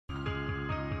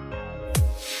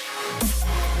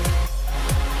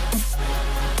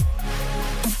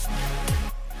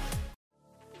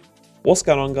What's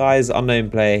going on, guys? Unknown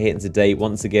Player here, and today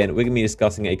once again we're going to be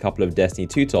discussing a couple of Destiny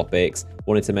 2 topics.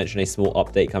 Wanted to mention a small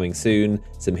update coming soon,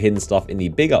 some hidden stuff in the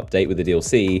big update with the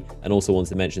DLC, and also wanted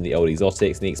to mention the old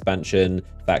exotics and the expansion,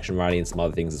 faction rally, and some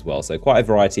other things as well. So quite a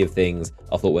variety of things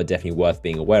I thought were definitely worth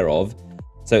being aware of.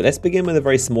 So let's begin with a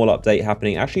very small update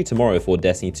happening actually tomorrow for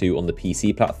Destiny 2 on the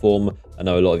PC platform. I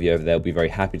know a lot of you over there will be very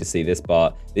happy to see this,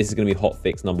 but this is going to be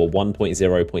hotfix number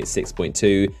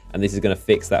 1.0.6.2, and this is going to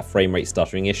fix that frame rate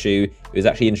stuttering issue. It was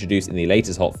actually introduced in the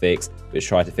latest hotfix, which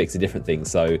tried to fix a different thing.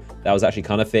 So that was actually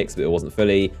kind of fixed, but it wasn't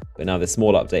fully. But now this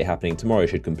small update happening tomorrow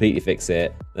should completely fix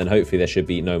it. Then hopefully there should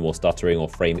be no more stuttering or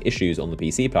frame issues on the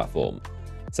PC platform.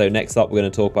 So next up, we're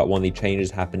going to talk about one of the changes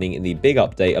happening in the big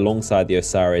update alongside the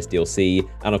Osiris DLC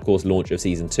and of course launch of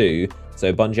Season 2.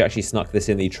 So Bungie actually snuck this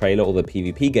in the trailer or the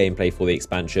PvP gameplay for the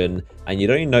expansion, and you'd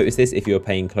only notice this if you were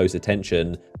paying close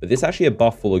attention, but this is actually a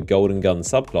buff for the Golden Gun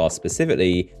subclass,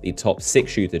 specifically the top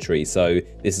 6-shooter tree. So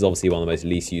this is obviously one of the most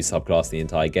least used subclasses in the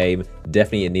entire game,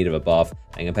 definitely in need of a buff,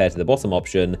 and compared to the bottom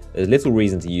option, there's little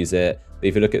reason to use it. But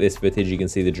if you look at this footage, you can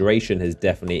see the duration has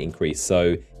definitely increased.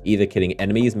 So either killing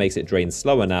enemies makes it drain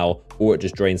slower now, or it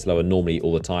just drains slower normally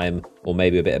all the time, or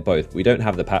maybe a bit of both. We don't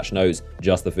have the patch notes,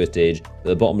 just the footage. But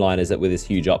the bottom line is that with this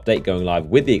huge update going live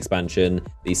with the expansion,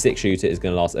 the 6-shooter is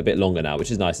going to last a bit longer now, which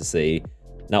is nice to see.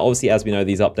 Now, obviously, as we know,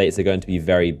 these updates are going to be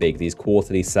very big. These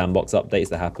quarterly sandbox updates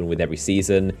that happen with every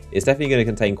season. It's definitely going to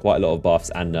contain quite a lot of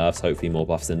buffs and nerfs, hopefully more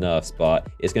buffs than nerfs, but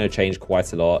it's going to change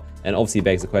quite a lot. And obviously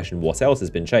begs the question, what else has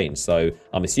been changed? So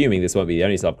I'm assuming this won't be the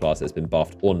only subclass that's been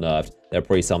buffed or nerfed. There are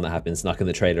probably some that have been snuck in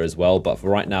the trailer as well, but for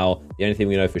right now, the only thing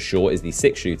we know for sure is the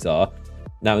 6-shooter.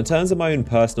 Now, in terms of my own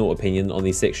personal opinion on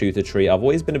the 6-shooter tree, I've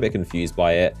always been a bit confused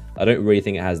by it. I don't really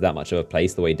think it has that much of a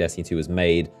place the way Destiny 2 was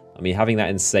made. I mean, having that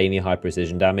insanely high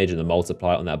precision damage and the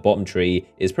multiplier on that bottom tree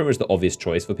is pretty much the obvious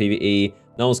choice for PvE.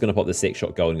 No one's going to pop the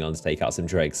 6-shot golden gun to take out some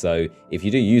dregs, so if you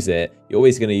do use it, you're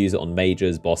always going to use it on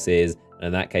majors, bosses, and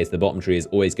in that case, the bottom tree is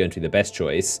always going to be the best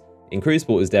choice. In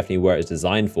Crucible is definitely where it's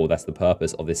designed for, that's the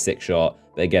purpose of this 6-shot,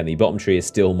 but again, the bottom tree is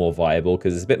still more viable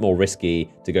because it's a bit more risky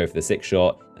to go for the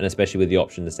 6-shot, and especially with the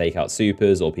option to take out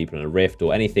supers or people in a rift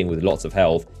or anything with lots of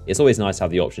health, it's always nice to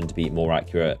have the option to be more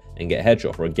accurate and get a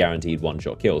headshot for a guaranteed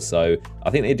 1-shot kill. So I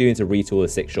think they do need to retool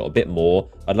the 6-shot a bit more.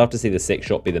 I'd love to see the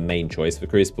 6-shot be the main choice for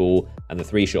Crucible and the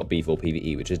 3-shot be for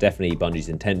PvE, which is definitely Bungie's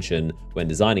intention when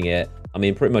designing it. I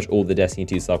mean, pretty much all the Destiny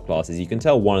 2 subclasses, you can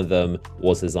tell one of them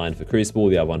was designed for Crucible,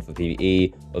 the other one for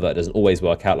PvE, although it doesn't always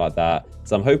work out like that.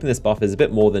 So I'm hoping this buff is a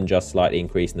bit more than just slightly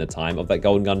increasing the time of that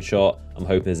golden gun shot. I'm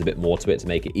hoping there's a bit more to it to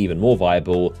make it even more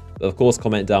viable. But of course,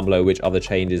 comment down below which other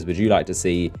changes would you like to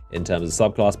see in terms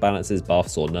of subclass balances,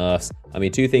 buffs, or nerfs. I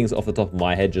mean, 2 things off the top of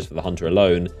my head just for the Hunter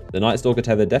alone. The Night Stalker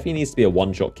tether definitely needs to be a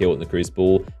 1-shot kill in the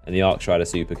Crucible, and the Arc Strider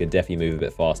super could definitely move a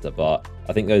bit faster, but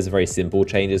I think those are very simple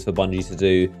changes for Bungie to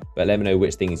do. But let me know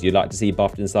which things you'd like to see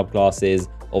buffed in subclasses.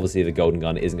 Obviously, the golden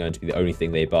gun isn't going to be the only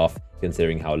thing they buff,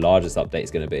 considering how large this update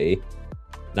is going to be.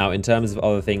 Now, in terms of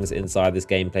other things inside this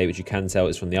gameplay, which you can tell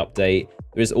is from the update,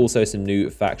 there is also some new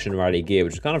faction rally gear,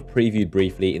 which is kind of previewed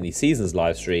briefly in the Seasons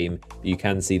live stream. You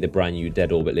can see the brand new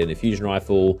Dead Orbit Linear Fusion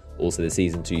Rifle, also the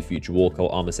Season 2 Future War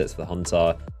Cult armor sets for the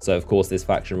Hunter. So, of course, this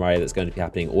faction rally that's going to be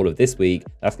happening all of this week,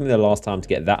 that's going to be the last time to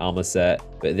get that armor set.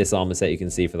 But this armor set you can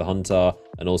see for the Hunter,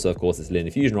 and also, of course, this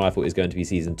Linear Fusion Rifle is going to be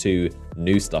Season 2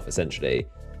 new stuff, essentially.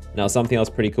 Now, something else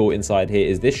pretty cool inside here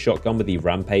is this shotgun with the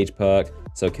Rampage perk.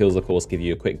 So kills, of course, give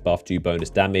you a quick buff to bonus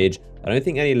damage. I don't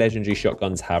think any legendary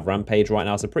shotguns have Rampage right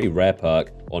now. It's a pretty rare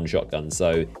perk on shotguns.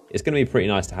 So it's going to be pretty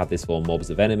nice to have this for mobs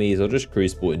of enemies or just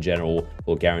Crucible in general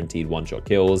for guaranteed 1-shot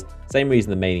kills. Same reason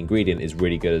the main ingredient is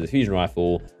really good as a fusion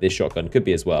rifle, this shotgun could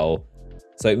be as well.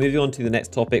 So moving on to the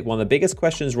next topic, one of the biggest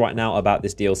questions right now about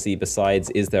this DLC,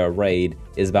 besides is there a raid,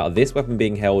 is about this weapon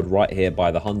being held right here by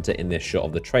the Hunter in this shot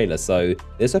of the trailer. So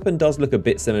this weapon does look a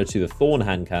bit similar to the Thorn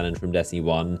hand cannon from Destiny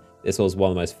 1. This was one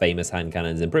of the most famous hand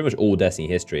cannons in pretty much all Destiny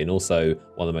history, and also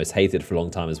one of the most hated for a long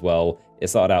time as well. It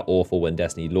started out awful when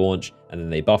Destiny launched, and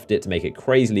then they buffed it to make it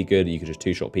crazily good. You could just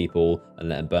 2-shot people and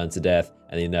let them burn to death,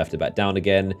 and they nerfed it back down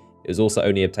again. It was also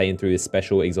only obtained through this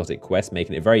special exotic quest,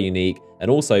 making it very unique,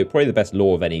 and also probably the best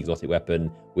lore of any exotic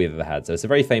weapon we've ever had. So it's a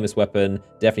very famous weapon,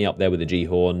 definitely up there with the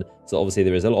G-Horn. So obviously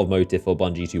there is a lot of motive for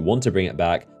Bungie to want to bring it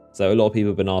back. So a lot of people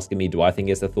have been asking me, do I think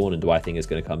it's the Thorn and do I think it's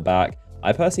going to come back?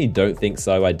 I personally don't think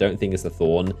so. I don't think it's the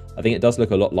Thorn. I think it does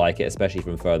look a lot like it, especially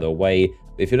from further away.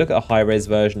 But if you look at a high-res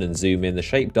version and zoom in, the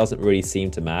shape doesn't really seem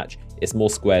to match. It's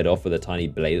more squared off with a tiny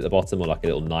blade at the bottom or like a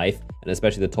little knife. And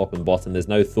especially the top and bottom, there's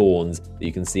no thorns that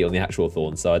you can see on the actual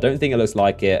Thorn. So I don't think it looks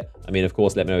like it. I mean, of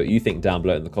course, let me know what you think down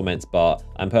below in the comments, but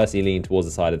I'm personally leaning towards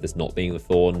the side of this not being the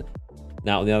Thorn.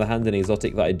 Now, on the other hand, an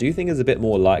exotic that I do think is a bit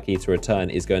more likely to return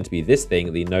is going to be this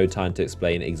thing, the No Time to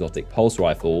Explain exotic pulse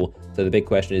rifle. So the big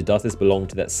question is, does this belong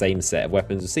to that same set of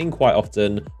weapons we've seen quite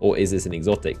often, or is this an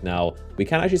exotic? Now, we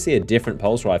can actually see a different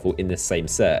pulse rifle in this same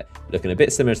set, looking a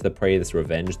bit similar to the Predator's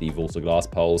Revenge, the Glass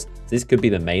pulse. So this could be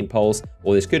the main pulse,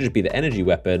 or this could just be the energy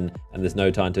weapon, and this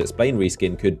No Time to Explain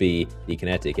reskin could be the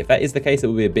kinetic. If that is the case, it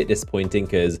would be a bit disappointing,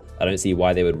 because I don't see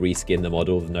why they would reskin the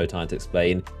model of No Time to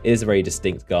Explain. It is a very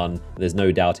distinct gun, and there's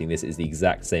no doubting this is the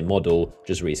exact same model,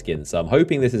 just reskinned. So I'm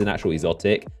hoping this is an actual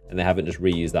exotic, and they haven't just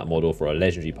reused that model for a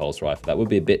legendary pulse rifle. That would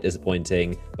be a bit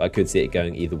disappointing, but I could see it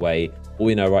going either way. All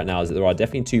we know right now is that there are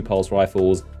definitely 2 pulse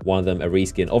rifles, one of them a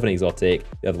reskin of an exotic,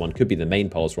 the other one could be the main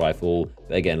pulse rifle.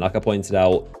 But again, like I pointed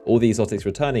out, all the exotics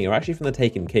returning are actually from the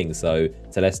Taken King, so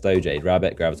Telesto, Jade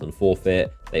Rabbit, Graviton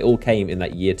Forfeit, they all came in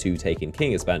that Year 2 Taken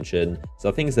King expansion, so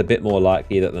I think it's a bit more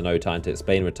likely that the No Time to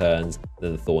Explain returns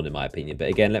than the Thorn in my opinion. But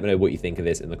again, let me know what you think of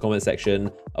this in the comment section.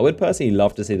 I would personally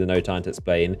love to see the No Time to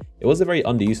Explain. It was a very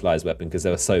underutilized weapon because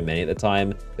there were so many at the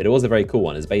time, but it was a very cool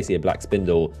one. It's basically a black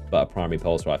spindle, but a primary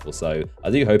pulse rifle, so I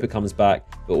do hope it comes back,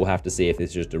 but we'll have to see if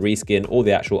this is just a reskin or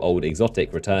the actual old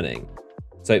exotic returning.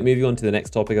 So moving on to the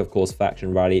next topic, of course,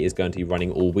 Faction Rally is going to be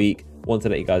running all week. Want to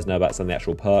let you guys know about some of the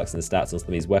actual perks and stats on some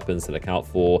of these weapons to look out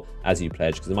for as you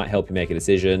pledge, because it might help you make a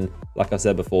decision. Like I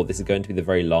said before, this is going to be the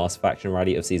very last Faction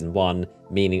Rally of Season 1,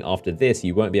 meaning after this,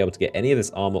 you won't be able to get any of this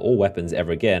armor or weapons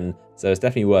ever again. So it's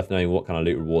definitely worth knowing what kind of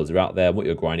loot rewards are out there and what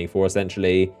you're grinding for,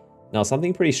 essentially. Now,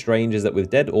 something pretty strange is that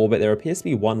with Dead Orbit, there appears to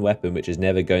be one weapon which is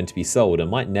never going to be sold and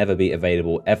might never be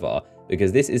available ever,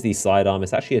 because this is the sidearm.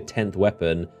 It's actually a 10th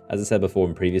weapon. As I said before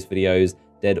in previous videos,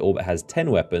 Dead Orbit has 10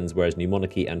 weapons, whereas New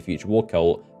Monarchy and Future War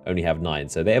Cult only have 9.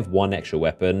 So they have 1 extra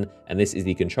weapon, and this is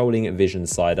the Controlling Vision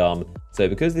sidearm. So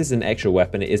because this is an extra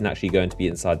weapon, it isn't actually going to be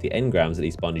inside the engrams, at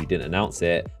least Bungie didn't announce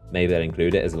it. Maybe they'll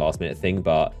include it as a last minute thing,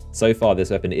 but so far this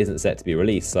weapon isn't set to be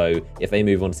released. So if they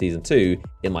move on to Season 2,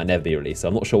 it might never be released. So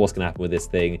I'm not sure what's going to happen with this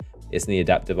thing. It's in the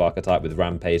adaptive archetype with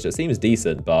Rampage, so it seems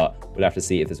decent, but we'll have to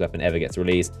see if this weapon ever gets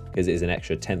released, because it is an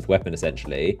extra 10th weapon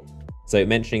essentially. So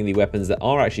mentioning the weapons that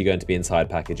are actually going to be inside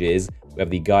packages, we have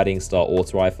the Guiding Star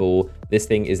Auto Rifle. This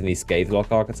thing is in the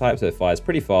Scathelocke archetype, so it fires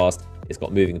pretty fast. It's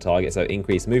got moving target, so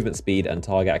increased movement speed and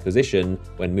target acquisition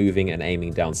when moving and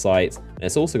aiming down sights. And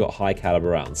it's also got high caliber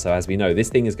rounds. So as we know, this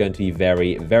thing is going to be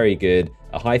very, very good.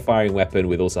 A high firing weapon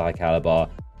with also high caliber.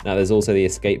 Now there's also the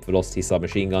Escape Velocity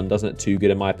submachine gun. Doesn't look too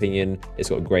good in my opinion. It's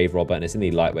got a Grave Robber and it's in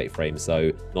the lightweight frame,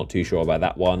 so not too sure about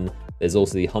that one. There's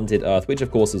also the Hunted Earth, which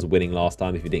of course was winning last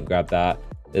time if you didn't grab that.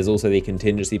 There's also the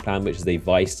Contingency Plan, which is a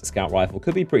Viced scout rifle.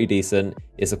 Could be pretty decent.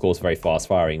 It's of course very fast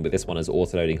firing, but this one has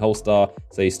auto-loading holster,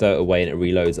 so you stow it away and it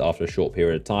reloads after a short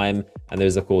period of time. And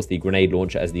there's of course the Grenade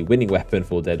Launcher as the winning weapon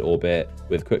for Dead Orbit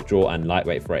with quick draw and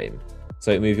lightweight frame.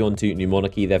 So moving on to New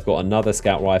Monarchy, they've got another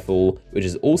scout rifle, which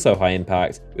is also high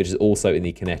impact, which is also in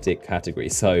the kinetic category.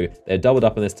 So they're doubled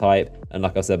up on this type. And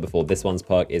like I said before, this one's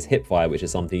perk is hipfire, which is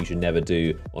something you should never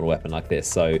do on a weapon like this.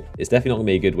 So it's definitely not gonna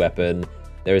be a good weapon.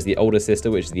 There is the older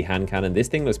sister, which is the hand cannon. This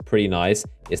thing looks pretty nice.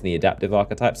 It's in the adaptive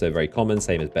archetype, so very common,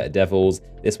 same as Better Devils.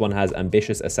 This one has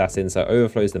Ambitious Assassin, so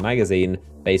overflows the magazine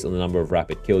based on the number of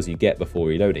rapid kills you get before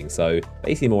reloading. So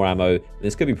basically more ammo.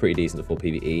 This could be pretty decent for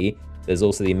PvE. There's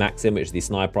also the Maxim, which is the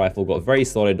sniper rifle. Got very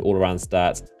solid all-around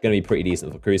stats. Going to be pretty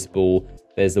decent for Crucible.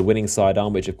 There's the winning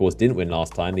sidearm, which of course didn't win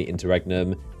last time, the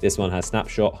Interregnum. This one has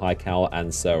Snapshot, High Cal,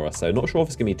 and Sura. So not sure if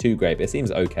it's going to be too great, but it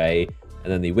seems okay.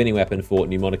 And then the winning weapon for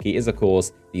New Monarchy is of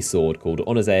course the sword called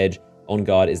Honor's Edge. On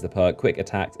guard is the perk Quick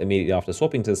Attack. Immediately after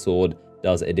swapping to the sword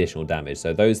does additional damage.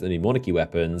 So those are the New Monarchy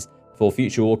weapons. For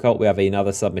Future War Cult, we have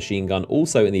another submachine gun,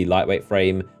 also in the lightweight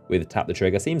frame with Tap the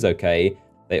Trigger. Seems okay.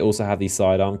 They also have the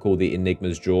sidearm called the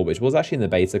Enigma's Jaw, which was actually in the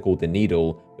beta called the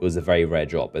Needle. It was a very rare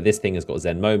drop, but this thing has got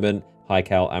Zen Moment, High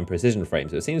Cal, and Precision Frame,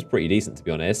 so it seems pretty decent to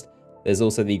be honest. There's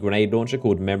also the grenade launcher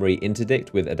called Memory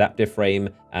Interdict with Adaptive Frame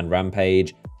and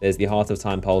Rampage. There's the Heart of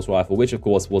Time Pulse Rifle, which of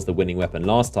course was the winning weapon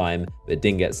last time, but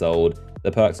didn't get sold.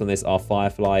 The perks on this are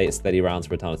Firefly, steady rounds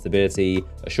for a ton of stability,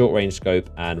 a short range scope,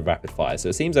 and rapid fire. So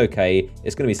it seems okay.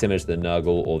 It's going to be similar to the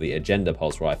Nurgle or the Agenda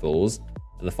Pulse Rifles.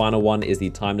 And the final one is the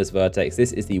Timeless Vertex.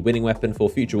 This is the winning weapon for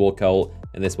Future War Cult,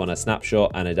 and this one has Snapshot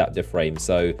and Adaptive Frame.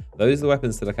 So those are the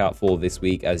weapons to look out for this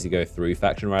week as you go through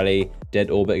Faction Rally.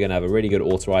 Dead Orbit are going to have a really good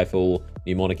auto rifle,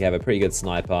 New Monarchy have a pretty good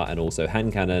sniper and also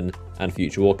hand cannon, and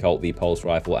Future War Cult the pulse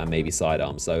rifle and maybe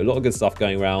sidearm. So a lot of good stuff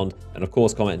going around. And of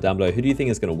course, comment down below, who do you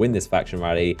think is going to win this Faction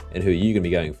Rally and who are you going to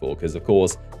be going for? Because of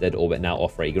course, Dead Orbit now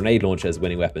offer a grenade launcher as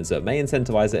winning weapon, so it may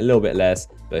incentivize it a little bit less,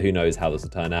 but who knows how this will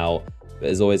turn out. But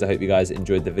as always, I hope you guys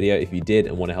enjoyed the video. If you did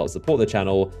and want to help support the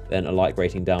channel, then a like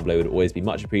rating down below would always be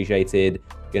much appreciated.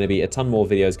 Going to be a ton more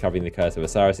videos covering the Curse of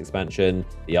Osiris expansion,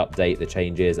 the update, the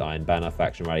changes, Iron Banner,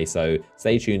 Faction Rally, so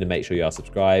stay tuned and make sure you are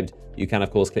subscribed. You can, of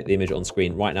course, click the image on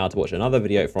screen right now to watch another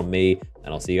video from me,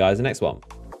 and I'll see you guys in the next one.